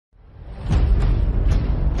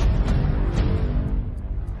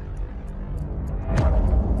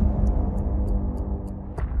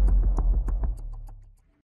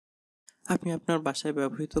আপনি আপনার বাসায়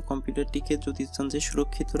ব্যবহৃত কম্পিউটারটিকে যদি চান যে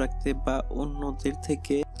সুরক্ষিত রাখতে বা অন্যদের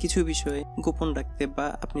থেকে কিছু বিষয় গোপন রাখতে, বা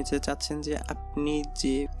আপনি যে চাচ্ছেন যে আপনি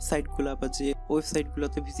যে সাইটগুলো বা যে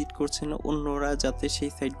ওয়েবসাইটগুলোতে ভিজিট করছেন অন্যরা যাতে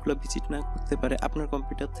সেই সাইটগুলো ভিজিট না করতে পারে আপনার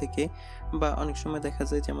কম্পিউটার থেকে, বা অনেক সময় দেখা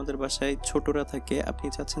যায় যে আমাদের বাসায় ছোটরা থাকে, আপনি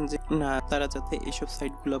চাচ্ছেন যে না তারা যাতে এইসব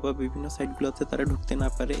সাইটগুলো বা বিভিন্ন সাইটগুলোতে তারা ঢুকতে না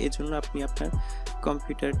পারে, এজন্য আপনি আপনার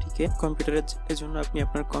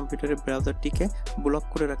কম্পিউটারের ব্রাউজারটিকে ব্লক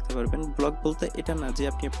করে রাখতে পারবেন। ব্লক বলতে এটা না যে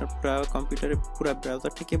আপনি আপনার কম্পিউটারের পুরো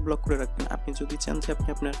ব্রাউজারটিকে ব্লক করে রাখবেন। আপনি যদি চান যে আপনি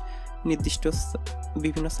আপনার নির্দিষ্ট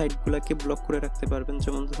বিভিন্ন সাইটগুলোকে ব্লক করে রাখতে পারবেন,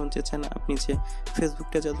 যেমন ধরুন যে চান আপনি যে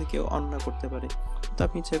ফেসবুকটা যাতে কেউ অন না করতে পারে, তো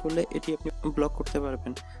আপনি ইচ্ছা করলে এটি আপনি ব্লক করতে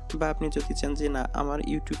পারবেন। বা আপনি যদি চান যে না আমার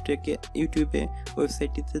ইউটিউবে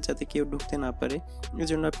ওয়েবসাইটটিতে যাতে কেউ ঢুকতে না পারে,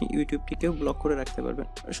 এজন্য আপনি ইউটিউবটিকেও ব্লক করে রাখতে পারবেন।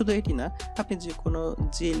 শুধু এটি না, আপনি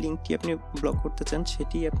যে লিঙ্কটি আপনি ব্লক করতে চান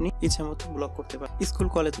সেটি আপনি ইচ্ছা মতো ব্লক করতে পারেন। স্কুল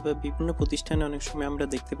কলেজ বা বিভিন্ন প্রতিষ্ঠানে অনেক সময় আমরা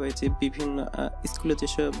দেখতে পাই যে বিভিন্ন স্কুলে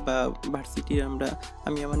যেসব বা ভার্সিটির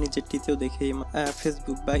আমি আমার নিজেরটিতেও দেখি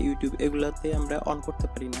ফেসবুক বা ইউটিউব এগুলাতে আমরা অন করতে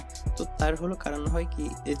পারি না। তো তার কারণ হয় কি,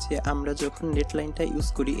 এই যে আমরা যখন নেট লাইনটা ইউজ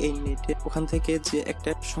করি, এই নেটে ওখান থেকে যে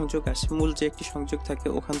একটা সংযোগ আসে, মূল যে একটি সংযোগ থাকে,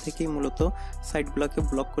 ওখান থেকেই মূলত সাইটগুলোকে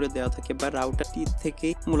ব্লক করে দেওয়া থাকে, বা রাউটারটি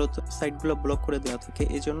থেকেই মূলত সাইটগুলো ব্লক করে দেওয়া থাকে।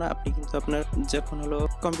 এই জন্য আপনি কিন্তু আপনার যখন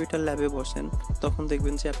কম্পিউটার ল্যাবে বসেন তখন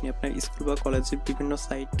দেখবেন যে আপনি আপনার স্কুল বা কলেজের বিভিন্ন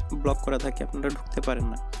সাইট ব্লক করা থাকে, আপনারা ঢুকতে পারেন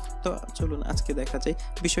না। তো চলুন আজকে দেখা যায়,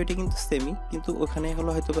 বিষয়টি কিন্তু সেমই, কিন্তু ওখানে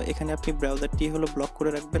হয়তো বা এখানে আপনি ব্রাউজারটি ব্লক করে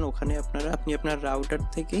রাখবেন, ওখানে আপনি আপনার রাউটার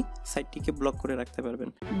থেকেই সাইটটিকে ব্লক করে রাখতে পারবেন।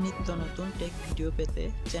 নিত্য নতুন টেক ভিডিও পেতে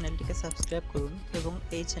চ্যানেলটিকে সাবস্ক্রাইব করুন এবং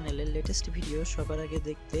এই চ্যানেলের লেটেস্ট ভিডিও সবার আগে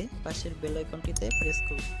দেখতে পাশের বেল আইকনটিতে প্রেস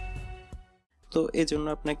করুন। তো এই জন্য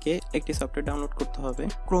আপনাকে একটি সফটওয়্যার ডাউনলোড করতে হবে।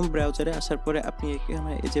 ক্রোম ব্রাউজারে আসার পরে আপনি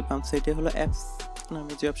এখানে এই যে বাম সাইডে অ্যাপস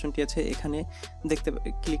নামে যে অপশনটি আছে এখানে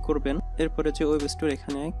ক্লিক করবেন। এরপরে যে ওয়েব স্টোর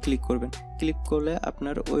এখানে ক্লিক করবেন। ক্লিক করলে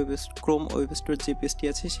আপনার ক্রোম ওয়েব স্টোর যে পেজটি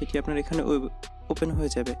আছে সেটি আপনার এখানে ওপেন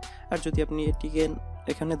হয়ে যাবে। আর যদি আপনি এটিকে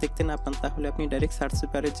এখানে দেখতে না পান তাহলে আপনি ডাইরেক্ট সার্চ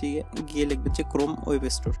বারে গিয়ে লিখবেন যে Chrome web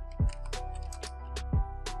store.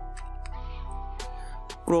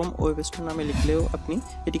 Chrome web store নামে লিখলেও আপনি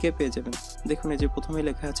এটিকে পেয়ে যাবেন। দেখুন এই যে প্রথমে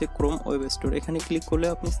লেখা আছে ক্রোম ওয়েব স্টোর, এখানে ক্লিক করলে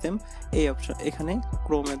আপনি সেম এই অপশন এখানে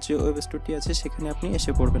ক্রোমের যে ওয়েব স্টোরটি আছে সেখানে আপনি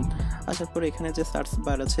এসে পড়বেন। আসার পরে এখানে যে সার্চ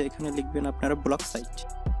বার আছে এখানে লিখবেন আপনারা ব্লক সাইট।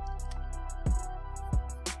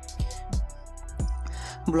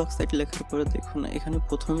 ব্লক সাইট লেখার পরে দেখুন এখানে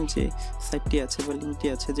প্রথম যে সাইটটি আছে বা লিঙ্কটি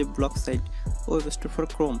আছে যে block site web store for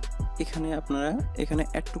Chrome, আপনারা এখানে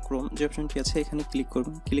অ্যাড টু ক্রোম যে অপশনটি আছে এখানে ক্লিক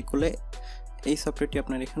করবেন। ক্লিক করলে এই সফটওয়্যারটি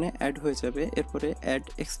আপনার এখানে অ্যাড হয়ে যাবে। এরপরে অ্যাড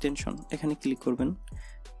এক্সটেনশন এখানে ক্লিক করবেন।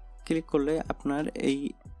 ক্লিক করলে আপনার এই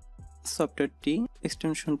সফটওয়্যারটি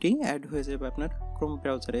এক্সটেনশনটি অ্যাড হয়ে যাবে আপনার ক্রোম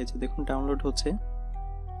ব্রাউজারে। এই যে দেখুন ডাউনলোড হচ্ছে,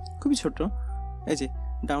 খুবই ছোট, এই যে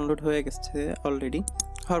ডাউনলোড হয়ে গেছে অলরেডি।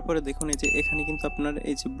 হওয়ার পরে দেখুন এই যে এখানে কিন্তু আপনার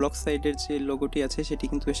এই যে ব্লক সাইটের যে লোগোটি আছে সেটি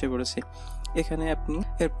কিন্তু এসে পড়েছে এখানে।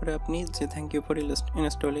 এরপরে আপনি যে থ্যাংক ইউ ফর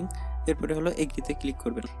ইনস্টলিং, এরপরে এগ্রিতে ক্লিক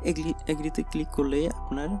করবেন। এগ্রিতে ক্লিক করলে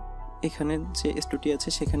আপনার এখানে যে স্টোরটি আছে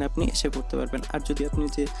সেখানে আপনি এসে পড়তে পারবেন। আর যদি আপনি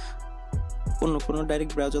যে অন্য কোনো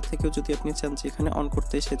ডাইরেক্ট ব্রাউজার থেকেও যদি আপনি চান যে এখানে অন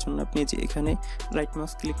করতে, সেজন্য আপনি যে এখানে রাইট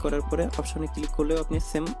মাউস ক্লিক করার পরে অপশনে ক্লিক করলেও আপনি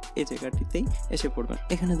সেম এই জায়গাটিতেই এসে পড়বেন।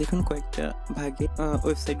 এখানে দেখুন কয়েকটা ভাগে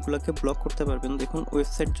ওয়েবসাইটগুলোকে ব্লক করতে পারবেন। দেখুন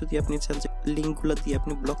ওয়েবসাইট যদি আপনি চান যে লিঙ্কগুলো দিয়ে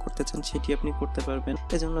আপনি ব্লক করতে চান সেটি আপনি করতে পারবেন।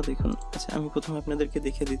 এজন্য দেখুন আচ্ছা আমি প্রথমে আপনাদেরকে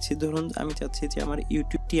দেখিয়ে দিচ্ছি। ধরুন আমি চাচ্ছি যে আমার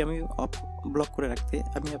ইউটিউবটি আমি ব্লক করে রাখতে,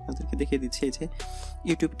 আমি আপনাদেরকে দেখিয়ে দিচ্ছি এই যে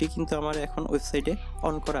ইউটিউবটি কিন্তু আমার এখন ওয়েবসাইটে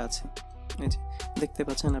অন করা আছে, দেখতে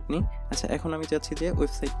পাচ্ছেন আপনি। আচ্ছা এখন আমি চাচ্ছি যে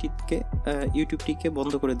ইউটিউবটিকে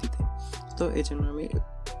বন্ধ করে দিতে। তো এই জন্য আমি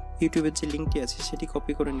ইউটিউবের যে লিঙ্কটি আছে সেটি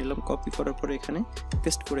কপি করে নিলাম। কপি করার পরে এখানে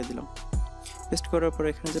পেস্ট করে দিলাম। পেস্ট করার পরে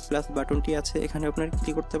এখানে যে প্লাস বাটনটি আছে এখানে আপনারা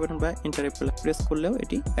ক্লিক করতে পারেন বা এন্টারে প্রেস করলেও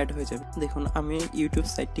এটি অ্যাড হয়ে যাবে। দেখুন আমি ইউটিউব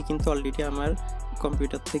সাইটটি কিন্তু অলরেডি আমার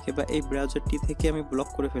কম্পিউটার থেকে বা এই ব্রাউজারটি থেকে আমি ব্লক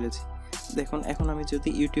করে ফেলেছি। দেখুন এখন আমি যদি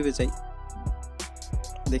ইউটিউবে যাই,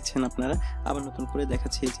 দেখছেন আপনারা, আবার নতুন করে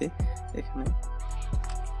দেখাচ্ছি যে এখানে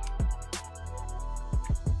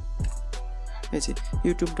এই যে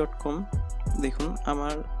youtube.com, দেখুন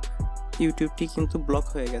আমার ইউটিউবটি কিন্তু ব্লক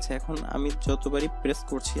হয়ে গেছে। এখন আমি যতবারই প্রেস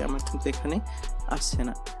করছি আমার কিন্তু এখানে আসছে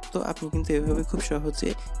না। তো আপনি কিন্তু এভাবে খুব সহজে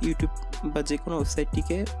ইউটিউব বা যে কোনো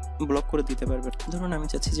ওয়েবসাইটটিকে ব্লক করে দিতে পারবেন। ধরুন আমি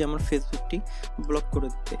চাচ্ছি যে আমার ফেসবুকটি ব্লক করে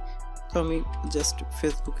দিতে, তো আমি জাস্ট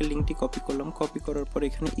ফেসবুকের লিঙ্কটি কপি করলাম। কপি করার পর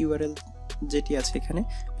এখানে ইউআরএল যেটি আছে এখানে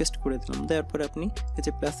পেস্ট করে দিলাম। দেওয়ার পরে আপনি এই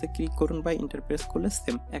যে প্লাসে ক্লিক করুন বা এন্টার প্রেস করলে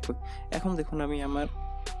সেম একই। এখন দেখুন আমি আমার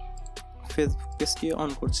ফেসবুক পেজটি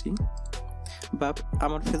অন করছি, বা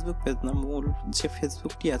আমার ফেসবুক পেজ না, মূল যে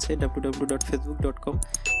ফেসবুকটি আছে www.facebook.com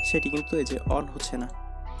সেটি কিন্তু এই যে অন হচ্ছে না।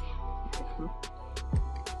 দেখুন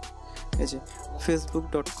এই যে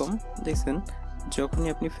facebook.com দেখছেন, যখনই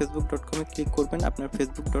আপনি facebook.com-এ ক্লিক করবেন আপনার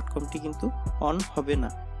facebook.com-টি কিন্তু অন হবে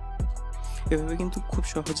না। এভাবে কিন্তু খুব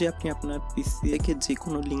সহজে আপনি আপনার পিসি থেকে যে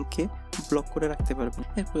কোনো লিঙ্ককে ব্লক করে রাখতে পারবেন।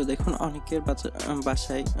 এরপরে দেখুন অনেকের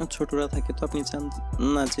বাসায় ছোটরা থাকে, তো আপনি চান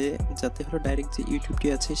না যে যাতে হলো ডাইরেক্ট যে ইউটিউবটি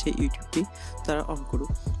আছে সেই ইউটিউবটি তারা অন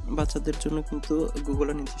করুক। বাচ্চাদের জন্য কিন্তু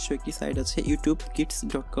গুগলের নিজস্ব একটি সাইট আছে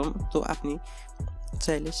youtube.kids.com, তো আপনি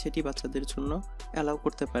চাইলে সেটি বাচ্চাদের জন্য অ্যালাউ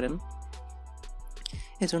করতে পারেন।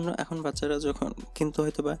 এজন্য এখন বাচ্চারা যখন কিন্তু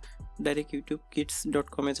হয়তো বা ডাইরেক্ট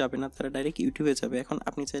youtube.kids.com-এ যাবে না, তারা ডাইরেক্ট ইউটিউবে যাবে। এখন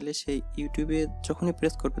আপনি চাইলে সেই ইউটিউবে যখনই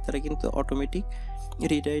প্রেস করবে তারা কিন্তু অটোমেটিক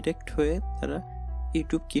রিডাইরেক্ট হয়ে তারা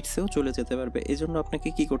ইউটিউব কিডসেও চলে যেতে পারবে। এজন্য আপনাকে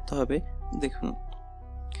কি করতে হবে দেখুন,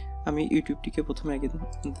 আমি ইউটিউবটিকে প্রথমে আগে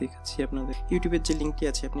দেখাচ্ছি আপনাদের। ইউটিউবের যে লিঙ্কটি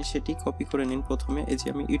আছে আপনি সেটি কপি করে নিন প্রথমে। এই যে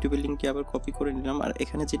আমি ইউটিউবের লিঙ্কটি আবার কপি করে নিলাম, আর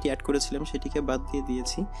এখানে যেটি অ্যাড করেছিলাম সেটিকে বাদ দিয়ে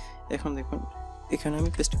দিয়েছি। এখন দেখুন এখানে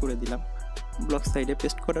আমি পেস্ট করে দিলাম, ব্লক সাইডে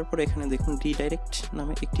পেস্ট করার পরে এখানে দেখুন রিডাইরেক্ট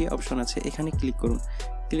নামে একটি অপশন আছে, এখানে ক্লিক করুন।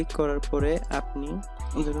 ক্লিক করার পরে আপনি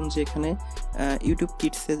ধরুন যে এখানে ইউটিউব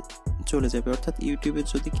কিডসে চলে যাবে, অর্থাৎ ইউটিউবে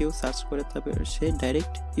যদি কেউ সার্চ করে তবে সে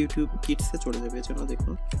ডাইরেক্ট ইউটিউব কিডসে চলে যাবে। এজন্য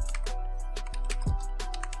দেখুন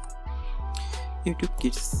ইউটিউব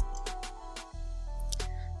কিডস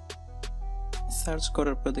সার্চ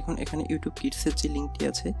করার পর দেখুন এখানে ইউটিউব কিডসের যে লিঙ্কটি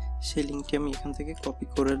আছে সেই লিঙ্কটি আমি এখান থেকে কপি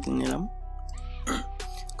করে নিলাম।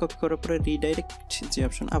 কপি করার পরে রিডাইরেক্ট যে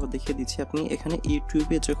অপশন আবার দেখিয়ে দিচ্ছি, আপনি এখানে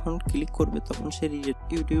ইউটিউবে যখন ক্লিক করবে তখন সে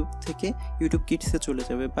ইউটিউব থেকে ইউটিউব কিডসে চলে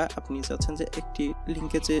যাবে, বা আপনি চাচ্ছেন যে একটি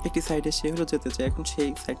লিঙ্কে যে একটি সাইডে সে হলো যেতে চায়, এখন সেই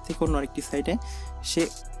সাইট থেকে অন্য আরেকটি সাইডে সে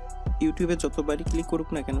ইউটিউবে যতবারই ক্লিক করুক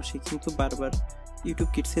না কেন সে কিন্তু বারবার ইউটিউব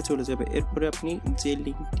কিডসে চলে যাবে। এরপরে আপনি যে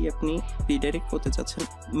লিঙ্কটি আপনি রিডাইরেক্ট করতে চাচ্ছেন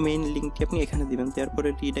মেইন লিঙ্কটি আপনি এখানে দিবেন, তারপরে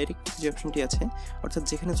রিডাইরেক্ট যে অপশনটি আছে অর্থাৎ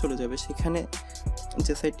যেখানে চলে যাবে সেখানে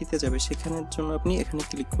যে সাইটটিতে যাবে সেখানের জন্য আপনি এখানে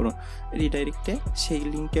ক্লিক করুন, রিডাইরেক্টে সেই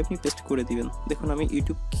লিঙ্কটি আপনি পেস্ট করে দিবেন। দেখুন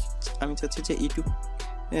আমি চাচ্ছি যে ইউটিউব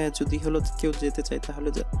যদি হলো কেউ যেতে চায় তাহলে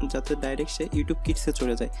যাতে ডাইরেক্ট সে ইউটিউব কিডসে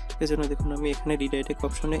চলে যায়। এজন্য দেখুন আমি এখানে রিডাইরেক্ট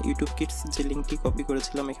অপশনে ইউটিউব কিডস যে লিঙ্কটি কপি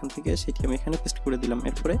করেছিলাম এখান থেকে সেটি আমি এখানে পেস্ট করে দিলাম।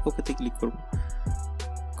 এরপরে ওকেতে ক্লিক করব,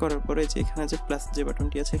 করার পরে যে এখানে যে প্লাস যে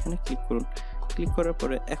বাটনটি আছে এখানে ক্লিক করুন। ক্লিক করার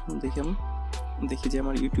পরে এখন দেখি যে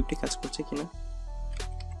আমার ইউটিউবটি কাজ করছে কিনা।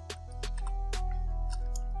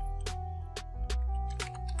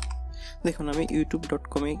 দেখুন আমি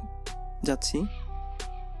youtube.com-এ যাচ্ছি,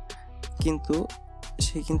 কিন্তু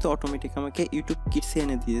সে কিন্তু অটোমেটিক আমাকে ইউটিউব কিডসে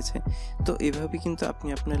এনে দিয়েছে। তো এভাবে কিন্তু আপনি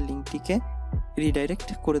আপনার লিঙ্কটিকে রিডাইরেক্ট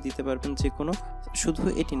করে দিতে পারবেন, যে কোনো শুধু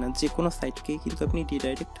এটি না যে কোনো সাইটকেই কিন্তু আপনি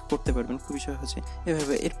রিডাইরেক্ট করতে পারবেন খুবই সহজে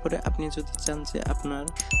এভাবে। এরপরে আপনি যদি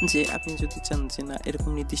চান যে না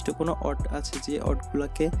এরকম নির্দিষ্ট কোনো অড আছে যে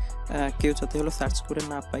অডগুলোকে কেউ যাতে হলো সার্চ করে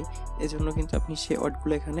না পায়, এজন্য কিন্তু আপনি সেই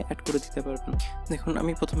অডগুলো এখানে অ্যাড করে দিতে পারবেন। দেখুন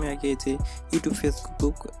আমি প্রথমে আগে যে ইউটিউব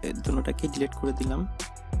ফেসবুক দুটোটাকে ডিলিট করে দিলাম,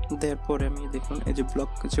 দেওয়ার পরে আমি দেখুন এই যে ব্লক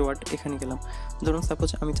যে ওয়ার্ড এখানে গেলাম। ধরুন সাপোজ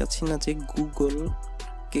আমি চাচ্ছি না যে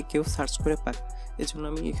গুগলকে কেউ সার্চ করে পাক, এজন্য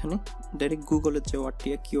আমি এখানে ডাইরেক্ট গুগলের যে ওয়ার্ডটি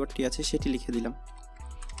কিওয়ার্ডটি আছে সেটি লিখে দিলাম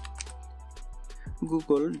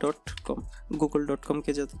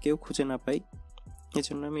google.com-কে যাতে কেউ খুঁজে না পায়,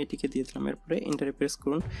 এজন্য আমি এটিকে দিয়ে দিলাম। এরপরে এন্টারে প্রেস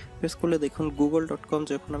করুন। প্রেস করলে দেখুন google.com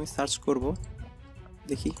যখন আমি সার্চ করব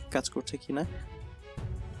দেখি কাজ করছে কিনা।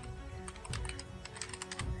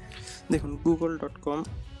 দেখুন google.com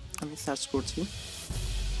আমি সার্চ করছি,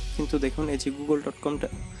 কিন্তু দেখুন এই যে google.comটা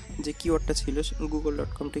যে কিওয়ার্ডটা ছিল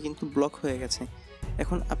google.comটা কিন্তু ব্লক হয়ে গেছে।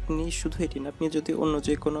 এখন আপনি শুধু এটি না, আপনি যদি অন্য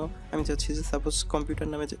যে কোনো আমি চাচ্ছি যে সাপোজ কম্পিউটার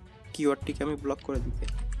নামে যে কিওয়ার্ডটিকে আমি ব্লক করে দিতে,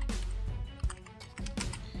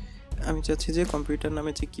 আমি চাচ্ছি যে কম্পিউটার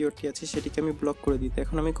নামে যে কিওয়ার্ডটি আছে সেটিকে আমি ব্লক করে দিতে।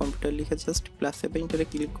 এখন আমি কম্পিউটার লিখে জাস্ট প্লাসে বা ইন্টারে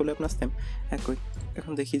ক্লিক করলে আপনার সেম একই।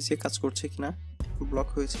 এখন দেখি যে কাজ করছে কিনা, ব্লক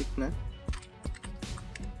হয়েছে কিনা।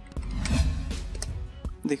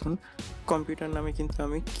 দেখুন কম্পিউটার নামে কিন্তু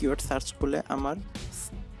আমি কিওয়ার্ড সার্চ করলে আমার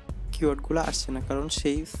কিওয়ার্ডগুলো আসছে না, কারণ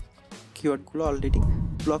সেই কিওয়ার্ডগুলো অলরেডি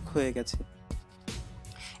ব্লক হয়ে গেছে।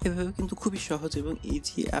 এভাবে কিন্তু খুবই সহজ এবং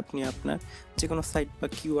ইজি আপনি আপনার যে কোনো সাইট বা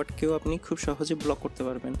কিওয়ার্ডকেও আপনি খুব সহজে ব্লক করতে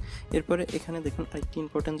পারবেন। এরপরে এখানে দেখুন আরেকটি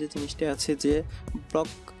ইম্পর্টেন্ট যে জিনিসটা আছে যে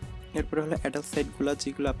ব্লক, এরপরে হলো অ্যাডাল্ট সাইটগুলো,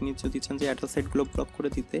 যেগুলো আপনি যদি চান যে অ্যাডাল্ট সাইটগুলো ব্লক করে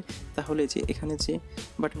দিতে, তাহলে যে এখানে যে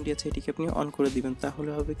বাটনটি আছে এটিকে আপনি অন করে দিবেন।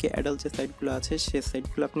 তাহলে হবে কি অ্যাডাল্ট যে সাইটগুলো আছে সেই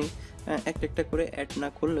সাইটগুলো আপনি একটা একটা করে অ্যাড না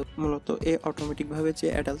করলে মূলত এ অটোমেটিকভাবে যে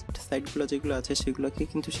অ্যাডাল্ট সাইটগুলো যেগুলো আছে সেগুলোকে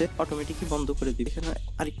কিন্তু সে অটোমেটিকই বন্ধ করে দিবে। এখানে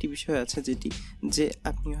আরেকটি বিষয় আছে যেটি যে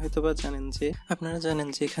আপনি হয়তো বা আপনারা জানেন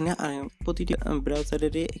যে এখানে প্রতিটি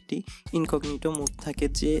ব্রাউজারেরই একটি ইনকগনিটো মোড থাকে,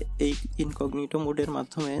 যে এই ইনকগনিটো মোডের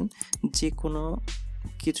মাধ্যমে যে কোনো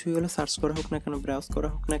কিছুই হলো সার্চ করা হোক না কেন, ব্রাউজ করা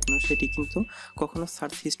হোক না কেন, সেটি কিন্তু কখনো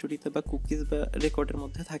সার্চ হিস্টোরিতে বা কুকিজ বা রেকর্ডের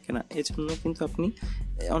মধ্যে থাকে না। এজন্য কিন্তু আপনি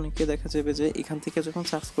অনেকে দেখা যাবে যে এখান থেকে যখন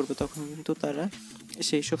সার্চ করবে তখন কিন্তু তারা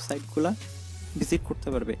সেই সব সাইটগুলা ভিজিট করতে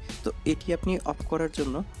পারবে। তো এটি আপনি অফ করার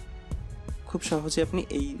জন্য খুব সহজে আপনি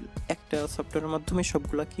এই একটা সফটওয়্যারের মাধ্যমে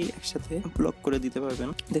সবগুলাকেই একসাথে ব্লক করে দিতে পারবেন।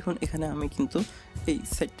 দেখুন এখানে আমি কিন্তু এই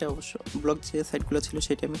সাইটটা অবশ্য ব্লক যে সাইটগুলো ছিল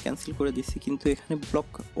সেটা আমি ক্যান্সেল করে দিচ্ছি, কিন্তু এখানে ব্লক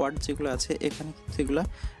ওয়ার্ড যেগুলো আছে এখানে কিন্তু এগুলো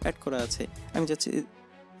অ্যাড করা আছে। আমি যাচ্ছি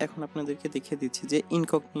এখন আপনাদেরকে দেখিয়ে দিচ্ছি যে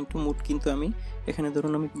ইনকগনিটো মোড কিন্তু আমি এখানে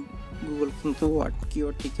ধরুন আমি গুগল কিন্তু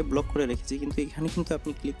কিওয়ার্ডটিকে ব্লক করে রেখেছি, কিন্তু এখানে কিন্তু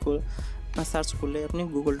আপনি ক্লিক করে সার্চ করলে আপনি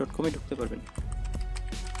google.com-এ ঢুকতে পারবেন।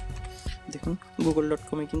 দেখুন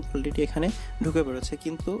google.com-এ কিন্তু অলরেডি এখানে ঢুকে পড়েছে,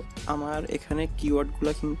 কিন্তু আমার এখানে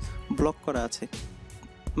কিওয়ার্ডগুলো কিন্তু ব্লক করা আছে।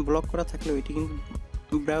 ব্লক করা থাকলেও এটি কিন্তু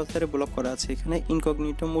ব্রাউজারে ব্লক করা আছে। এখানে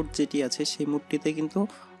ইনকগনিটো মোড যেটি আছে সেই মোডটিতে কিন্তু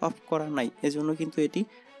অফ করা নাই, এজন্য কিন্তু এটি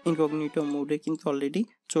ইনকগনিটো মোডে কিন্তু অলরেডি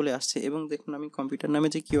চলে আসছে। এবং দেখুন আমি কম্পিউটার নামে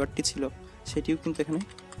যে কিওয়ার্ডটি ছিল সেটিও কিন্তু এখানে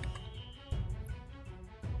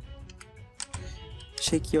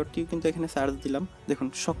সেই কিওয়ার্ডটিও কিন্তু এখানে সার্চ দিলাম, দেখুন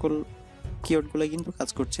সকল কিওয়ার্ডগুলো কিন্তু কাজ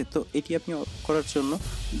করছে। তো এটি আপনি করার জন্য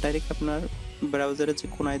ডাইরেক্ট আপনার ব্রাউজারে যে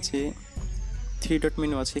কোনায় যে 3 ডট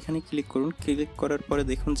মেনু আছে এখানে ক্লিক করুন। ক্লিক করার পরে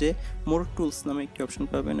দেখুন যে মোর টুলস নামে একটি অপশন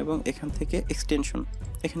পাবেন এবং এখান থেকে এক্সটেনশন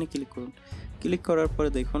এখানে ক্লিক করুন। ক্লিক করার পরে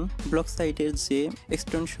দেখুন ব্লক সাইটের যে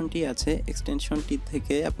এক্সটেনশনটি আছে এক্সটেনশনটি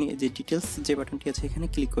থেকে আপনি যে ডিটেলস যে বাটনটি আছে এখানে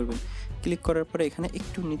ক্লিক করবেন। ক্লিক করার পরে এখানে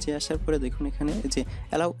একটু নিচে আসার পরে দেখুন এখানে যে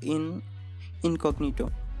অ্যালাউ ইনকগনিটো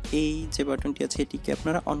এই যে বাটনটি আছে এটিকে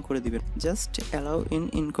আপনারা অন করে দিবেন। জাস্ট অ্যালাউ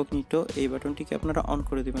ইনকগনিটো এই বাটনটিকে আপনারা অন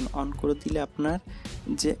করে দিবেন। অন করে দিলে আপনার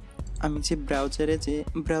যে আমি যে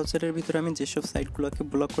ব্রাউজারের ভিতরে আমি যেসব সাইটগুলোকে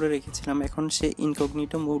ব্লক করে রেখেছিলাম এখন সে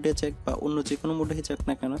ইনকগনিটো মোডে যাক বা অন্য যে কোনো মোডে যাক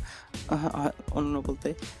না কেন, অন্য বলতে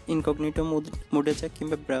ইনকগনিটো মোডে যাক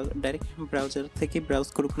কিংবা ডাইরেক্ট ব্রাউজার থেকে ব্রাউজ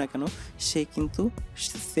করুক না কেন, সে কিন্তু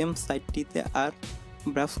সেম সাইটটিতে আর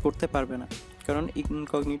ব্রাউজ করতে পারবে না। কারণ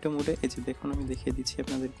ইনকগনিটো মোডে এই যে দেখুন আমি দেখিয়ে দিচ্ছি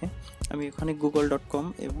আপনাদেরকে, আমি এখানে google.com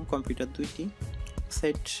এবং কম্পিউটার দুইটি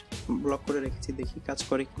সাইট ব্লক করে রেখেছি, দেখি কাজ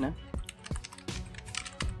করে কিনা।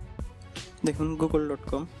 দেখুন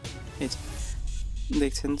google.com এই যে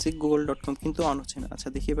দেখছেন যে google.com কিন্তু অন হচ্ছে না। আচ্ছা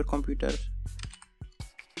দেখি এবার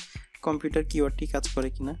কম্পিউটার কিওয়ার্ডটি কাজ করে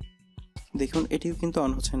কিনা। দেখুন এটিও কিন্তু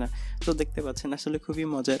অন হচ্ছে না। তো দেখতে পাচ্ছেন আসলে খুবই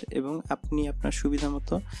মজার এবং আপনি আপনার সুবিধা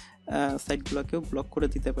মতো সাইটগুলোকেও ব্লক করে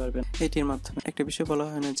দিতে পারবেন এটির মাধ্যমে। একটা বিষয় বলা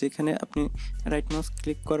হয় না যে এখানে আপনি রাইট মাউস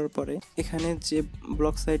ক্লিক করার পরে এখানে যে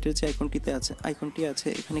ব্লক সাইটের যে আইকনটি আছে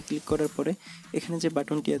এখানে ক্লিক করার পরে এখানে যে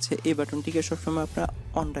বাটনটি আছে এই বাটনটিকে সবসময় আপনারা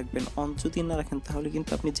অন রাখবেন। অন যদি না রাখেন তাহলে কিন্তু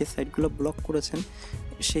আপনি যে সাইটগুলো ব্লক করেছেন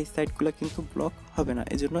সেই সাইটগুলো কিন্তু ব্লক হবে না।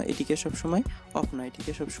 এজন্য এটিকে সবসময় অফ না,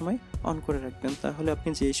 এটিকে সবসময় অন করে রাখবেন। তাহলে আপনি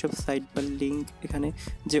যেসব সাইট বা লিঙ্ক এখানে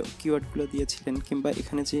যে কিওয়ার্ডগুলো দিয়েছিলেন কিংবা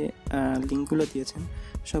এখানে যে লিঙ্কগুলো দিয়েছেন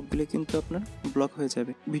সবগুলো কিন্তু আপনার ব্লক হয়ে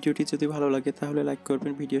যাবে। ভিডিওটি যদি ভালো লাগে তাহলে লাইক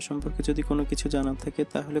করবেন। ভিডিও সম্পর্কে যদি কোনো কিছু জানার থাকে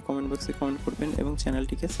তাহলে কমেন্ট বক্সে কমেন্ট করবেন এবং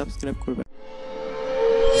চ্যানেলটিকে সাবস্ক্রাইব করবেন।